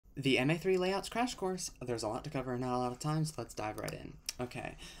The MA3 layouts crash course. There's a lot to cover and not a lot of time, so let's dive right in.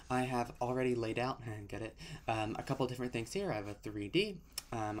 Okay, I have already laid out, get it, a couple different things here. I have a 3D,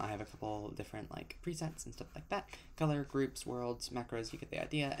 I have a couple different like presets and stuff like that, color, groups, worlds, macros, you get the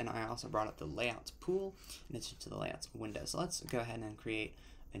idea, and I also brought up the layouts pool in addition to the layouts window. So let's go ahead and create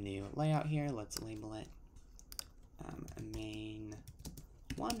a new layout here. Let's label it main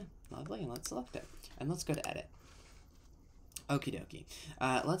 1, lovely, and let's select it. And let's go to edit. Okie dokie.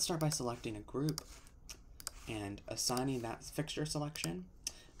 Let's start by selecting a group and assigning that fixture selection.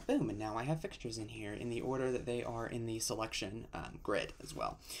 Boom, and now I have fixtures in here in the order that they are in the selection grid as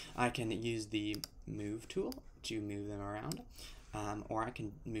well. I can use the move tool to move them around, or I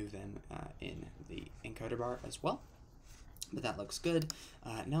can move them in the encoder bar as well. But that looks good.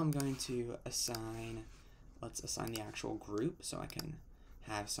 Now I'm going to assign, let's assign the actual group so I can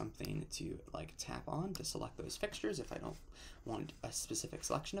have something to like tap on to select those fixtures if I don't want a specific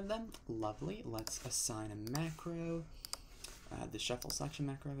selection of them. Lovely. Let's assign a macro. The shuffle selection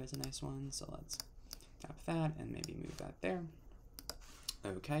macro is a nice one, so let's tap that and maybe move that there.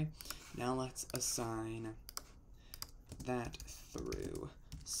 Okay, now let's assign that through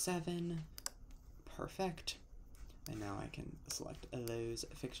 7. Perfect. And now I can select those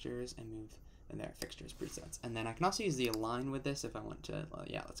fixtures and move and there, fixtures presets. And then I can also use the align with this if I want to,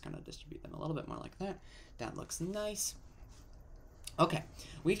 yeah, let's kind of distribute them a little bit more like that. That looks nice. Okay,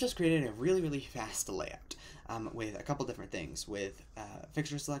 we've just created a really, really fast layout with a couple different things, with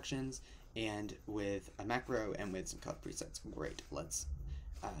fixture selections and with a macro and with some color presets. Great, let's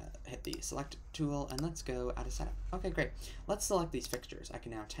hit the select tool and let's go out of setup. Okay, great. Let's select these fixtures. I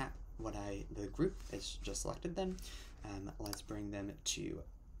can now tap the group is just selected then. Let's bring them to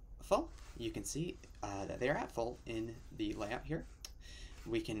full. You can see that they are at full in the layout here.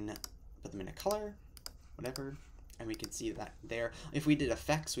 We can put them in a color, whatever, and we can see that there. If we did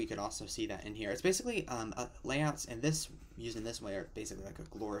effects, we could also see that in here. It's basically layouts, and this used in this way are basically like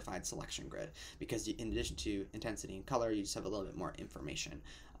a glorified selection grid, because in addition to intensity and color, you just have a little bit more information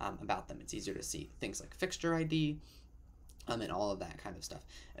about them. It's easier to see things like fixture ID, and all of that kind of stuff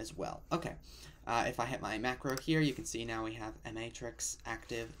as well. Okay, if I hit my macro here, you can see now we have a matrix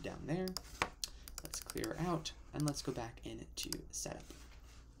active down there. Let's clear out, and let's go back into setup.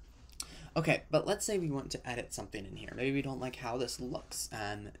 Okay, but let's say we want to edit something in here. Maybe we don't like how this looks,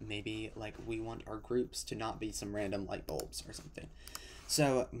 and maybe like we want our groups to not be some random light bulbs or something.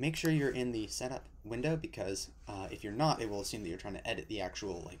 So make sure you're in the setup window, because if you're not, it will assume that you're trying to edit the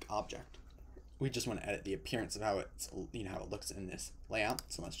actual like object. We just want to edit the appearance of how it's, how it looks in this layout.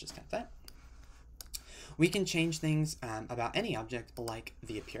 So let's just tap that. We can change things about any object, like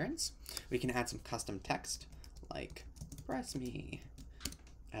the appearance. We can add some custom text, like press me,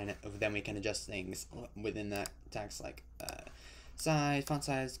 and then we can adjust things within that text, like size, font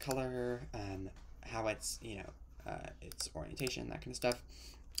size, color, how it's its orientation, that kind of stuff.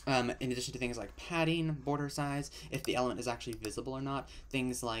 In addition to things like padding, border size, if the element is actually visible or not,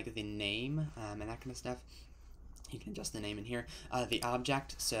 things like the name and that kind of stuff. You can adjust the name in here. The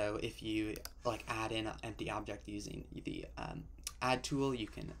object, so if you like add in an empty object using the add tool, you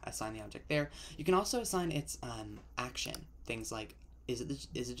can assign the object there. You can also assign its action, things like is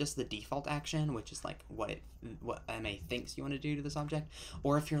it just the default action, which is like what MA thinks you want to do to this object,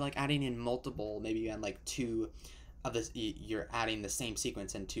 or if you're like adding in multiple, maybe you add like 2 of this, you're adding the same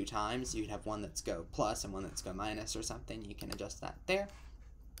sequence in 2 times, you'd have one that's go plus and one that's go minus or something. You can adjust that there.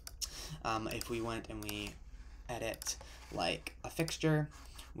 If we went and we edit like a fixture,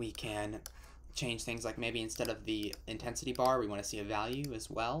 we can change things like maybe instead of the intensity bar, we want to see a value as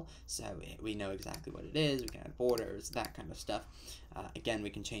well, so we know exactly what it is. We can add borders, that kind of stuff. Again, we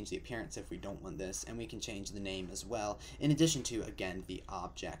can change the appearance if we don't want this, and we can change the name as well, in addition to, again, the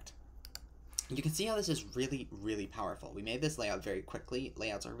object. You can see how this is really, really powerful. We made this layout very quickly.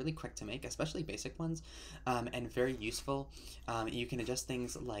 Layouts are really quick to make, especially basic ones, and very useful. You can adjust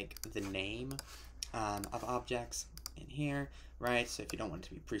things like the name of objects in here, right? So if you don't want it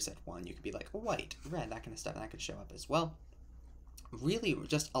to be preset 1, you could be like white, red, that kind of stuff, and that could show up as well. Really,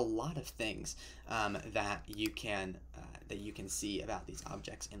 just a lot of things that you can see about these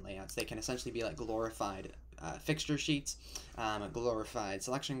objects in layouts. They can essentially be like glorified fixture sheets, glorified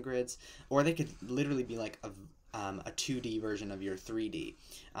selection grids, or they could literally be like a 2D version of your 3D.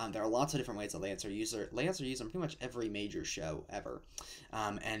 There are lots of different ways that layouts are used. Layouts are used on pretty much every major show ever,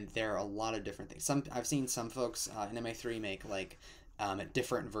 and there are a lot of different things. I've seen some folks in MA3 make like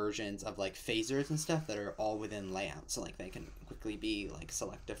different versions of like phasers and stuff that are all within layouts, so like they can typically be like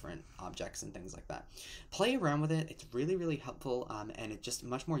select different objects and things like that. Play around with it. It's really, really helpful, and it's just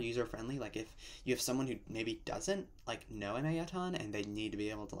much more user friendly. Like if you have someone who maybe doesn't like know MA a ton and they need to be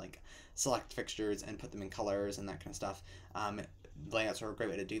able to like select fixtures and put them in colors and that kind of stuff, layouts are a great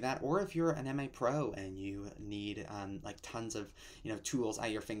way to do that. Or if you're an MA Pro and you need like tons of tools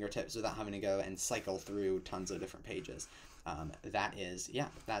at your fingertips without having to go and cycle through tons of different pages,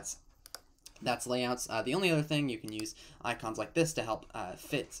 that's layouts. The only other thing, you can use icons like this to help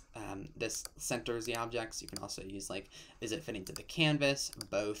fit this centers the objects. You can also use like, is it fitting to the canvas,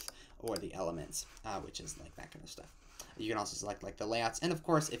 both, or the elements, which is like that kind of stuff. You can also select like the layouts, and of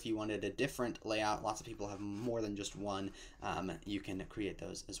course if you wanted a different layout, lots of people have more than just one, you can create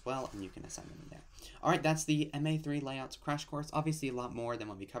those as well, and you can assign them in there. Alright, that's the MA3 layouts crash course. Obviously a lot more than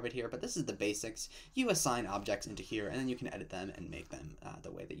what we covered here, but this is the basics. You assign objects into here, and then you can edit them and make them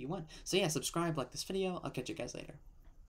the way that you want. So yeah, subscribe, like this video. I'll catch you guys later.